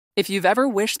If you've ever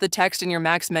wished the text in your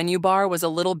Mac's menu bar was a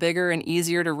little bigger and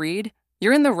easier to read,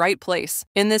 you're in the right place.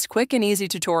 In this quick and easy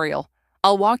tutorial,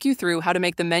 I'll walk you through how to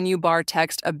make the menu bar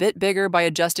text a bit bigger by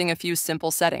adjusting a few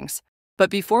simple settings. But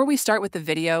before we start with the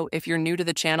video, if you're new to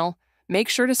the channel, make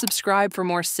sure to subscribe for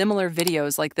more similar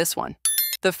videos like this one.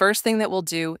 The first thing that we'll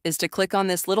do is to click on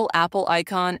this little Apple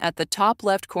icon at the top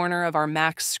left corner of our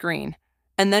Mac's screen,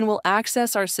 and then we'll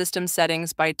access our system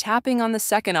settings by tapping on the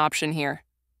second option here.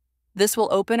 This will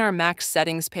open our Mac's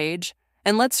settings page,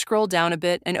 and let's scroll down a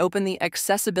bit and open the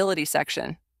accessibility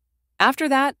section. After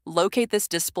that, locate this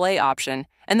display option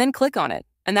and then click on it,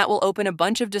 and that will open a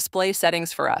bunch of display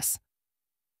settings for us.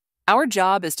 Our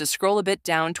job is to scroll a bit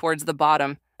down towards the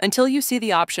bottom until you see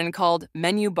the option called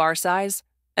Menu Bar Size,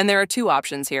 and there are two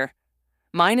options here.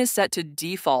 Mine is set to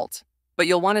default, but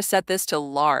you'll want to set this to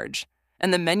large,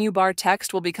 and the menu bar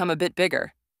text will become a bit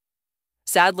bigger.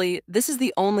 Sadly, this is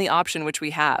the only option which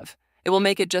we have. It will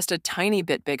make it just a tiny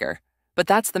bit bigger, but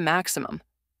that's the maximum.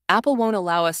 Apple won't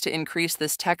allow us to increase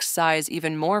this text size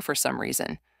even more for some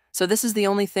reason, so this is the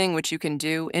only thing which you can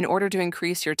do in order to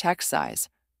increase your text size.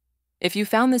 If you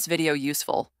found this video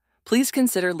useful, please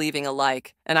consider leaving a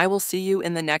like, and I will see you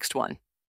in the next one.